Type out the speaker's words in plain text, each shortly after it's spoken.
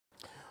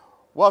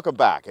Welcome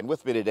back, and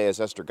with me today is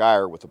Esther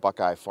Gaier with the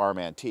Buckeye Farm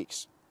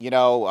Antiques.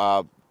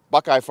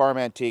 Buckeye Farm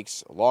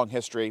Antiques, a long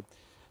history.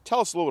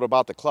 Tell us a little bit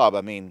about the club.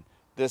 I mean,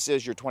 this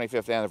is your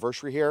 25th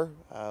anniversary here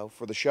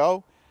for the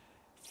show.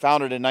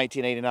 Founded in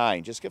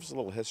 1989. Just give us a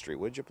little history,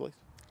 would you please?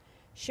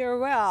 Sure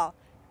will.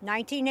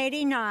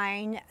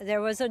 1989, there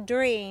was a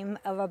dream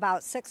of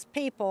about 6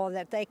 people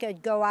that they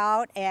could go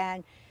out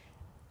and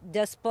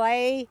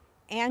display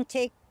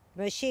antique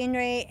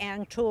machinery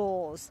and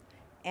tools.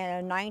 And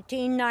in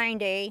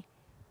 1990,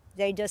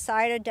 they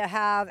decided to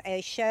have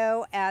a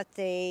show at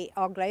the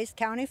Auglaize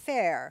County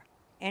Fair,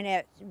 and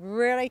it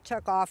really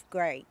took off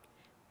great.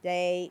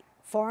 They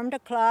formed a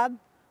club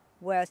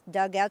with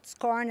Doug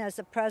Etzkorn as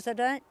the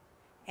president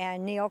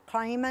and Neil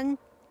Kleiman,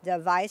 the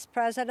vice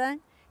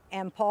president,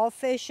 and Paul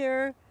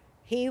Fisher,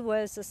 he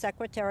was the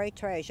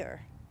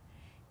secretary-treasurer.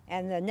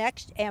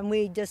 And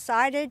we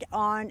decided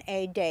on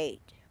a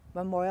date,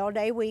 Memorial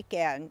Day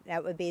weekend.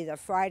 That would be the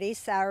Friday,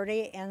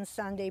 Saturday, and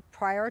Sunday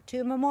prior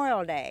to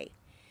Memorial Day.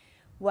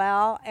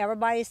 Well,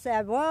 everybody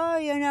said, well,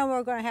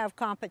 we're going to have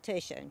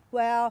competition.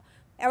 Well,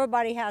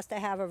 everybody has to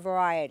have a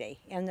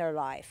variety in their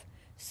life.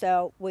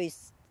 So we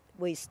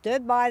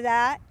stood by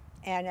that,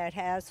 and it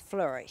has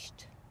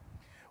flourished.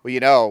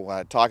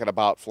 Well, talking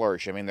about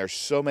flourish, I mean, there's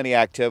so many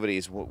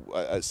activities.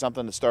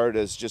 Something that started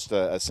as just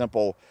a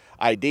simple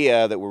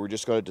idea that we were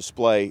just going to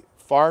display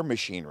farm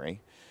machinery,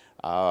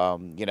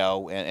 and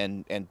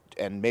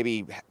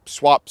maybe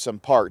swap some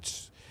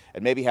parts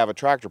and maybe have a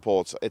tractor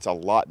pull. It's a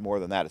lot more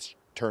than that. It's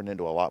turned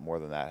into a lot more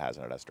than that,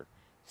 hasn't it, Esther?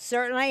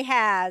 Certainly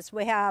has.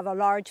 We have a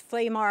large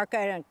flea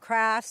market and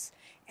crafts,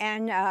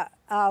 and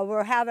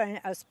we're having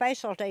a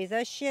specialty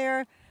this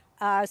year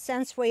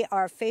since we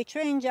are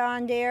featuring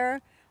John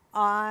Deere.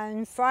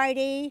 On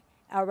Friday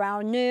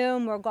around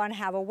noon, we're going to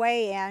have a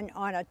weigh-in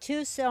on a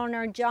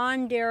 2-cylinder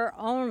John Deere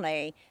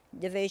only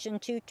Division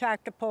II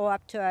tractor pull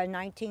up to a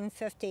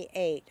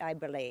 1958, I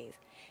believe.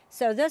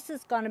 So this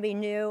is going to be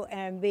new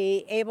and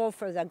be able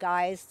for the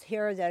guys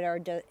here that are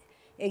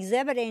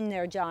exhibiting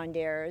their John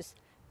Deeres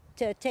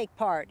to take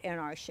part in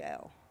our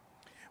show.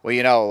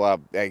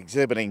 Well,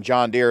 exhibiting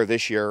John Deere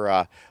this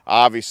year,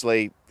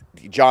 obviously,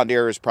 John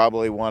Deere is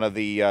probably one of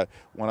the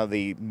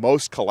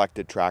most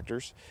collected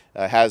tractors.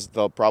 Has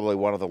probably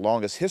one of the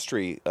longest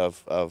history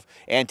of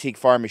antique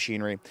farm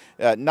machinery,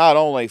 not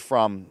only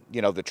from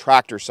the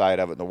tractor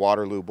side of it, the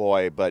Waterloo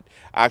Boy, but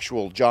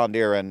actual John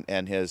Deere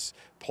and his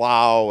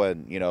plow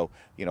and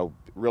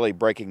really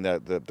breaking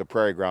the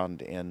prairie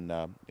ground in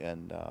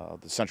the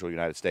central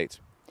United States.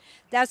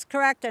 That's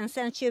correct, and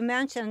since you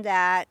mentioned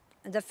that,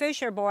 the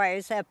Fisher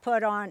boys have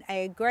put on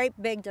a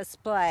great big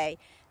display.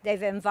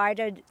 They've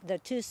invited the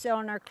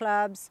 2-cylinder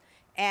clubs,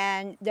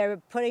 and they're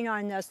putting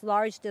on this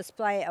large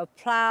display of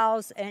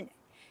plows and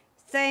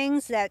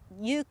things that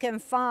you can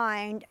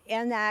find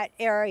in that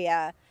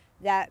area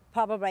that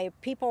probably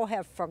people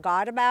have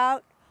forgot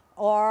about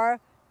or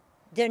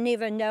didn't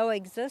even know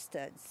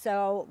existed.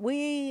 So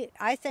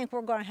I think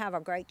we're going to have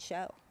a great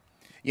show.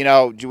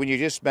 When you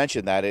just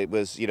mentioned that, it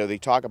was, they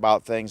talk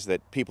about things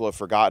that people have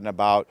forgotten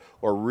about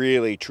or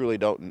really, truly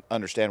don't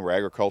understand where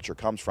agriculture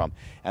comes from.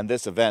 And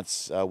this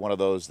event's one of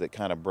those that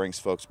kind of brings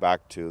folks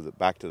back to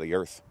the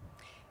earth.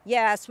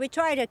 Yes, we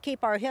try to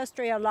keep our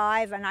history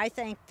alive, and I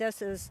think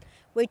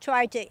we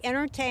try to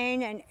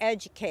entertain and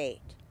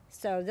educate.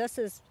 So this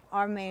is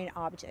our main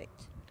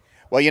object.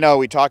 Well,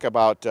 we talk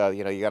about,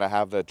 you got to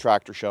have the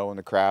tractor show and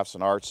the crafts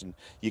and arts, and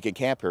you can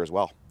camp here as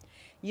well.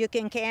 You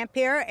can camp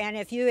here, and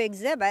if you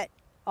exhibit,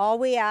 all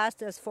we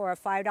ask is for a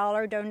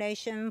 $5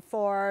 donation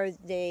for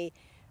the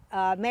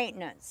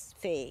maintenance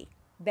fee,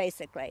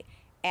 basically.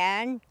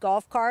 And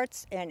golf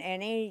carts and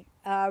any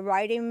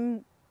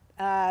riding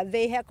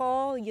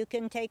vehicle you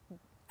can take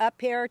up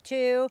here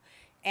too.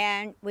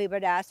 And we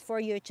would ask for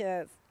you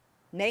to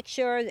make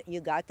sure that you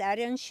got that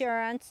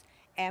insurance,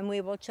 and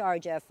we will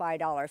charge you a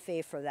 $5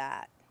 fee for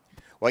that.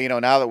 Well,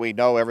 now that we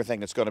know everything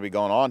that's going to be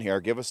going on here,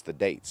 give us the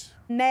dates.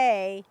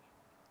 May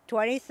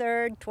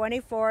 23rd,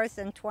 24th,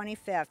 and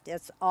 25th.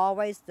 It's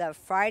always the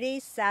Friday,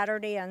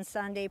 Saturday, and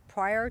Sunday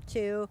prior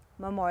to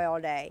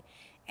Memorial Day.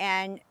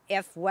 And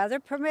if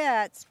weather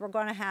permits, we're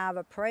going to have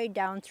a parade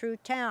down through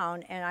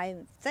town, and I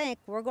think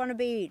we're going to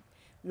be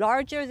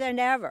larger than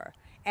ever.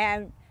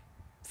 And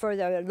for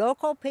the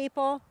local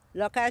people,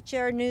 look at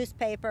your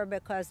newspaper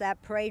because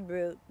that parade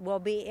route will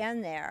be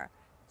in there.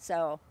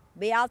 So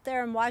be out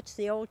there and watch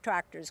the old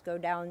tractors go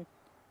down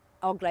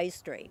Auglaize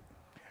Street.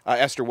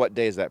 Esther, what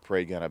day is that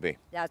parade going to be?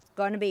 That's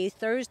going to be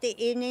Thursday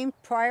evening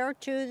prior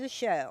to the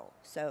show.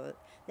 So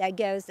that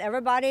gives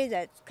everybody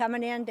that's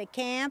coming in to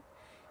camp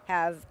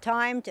have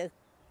time to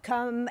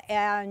come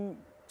and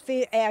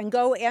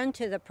go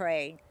into the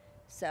parade.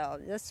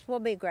 So this will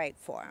be great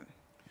for them.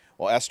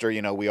 Well, Esther,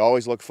 we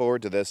always look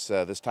forward to this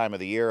time of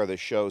the year. This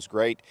show's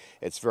great.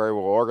 It's very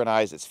well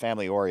organized. It's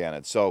family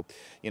oriented. So,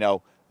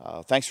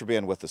 thanks for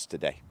being with us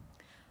today.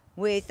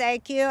 We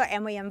thank you,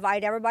 and we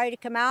invite everybody to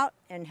come out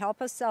and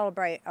help us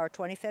celebrate our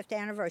 25th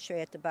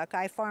anniversary at the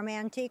Buckeye Farm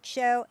Antique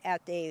Show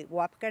at the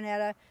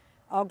Wapakoneta,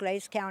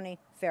 Auglaize County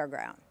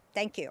Fairground.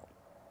 Thank you.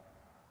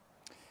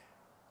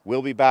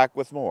 We'll be back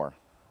with more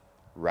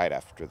right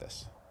after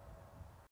this.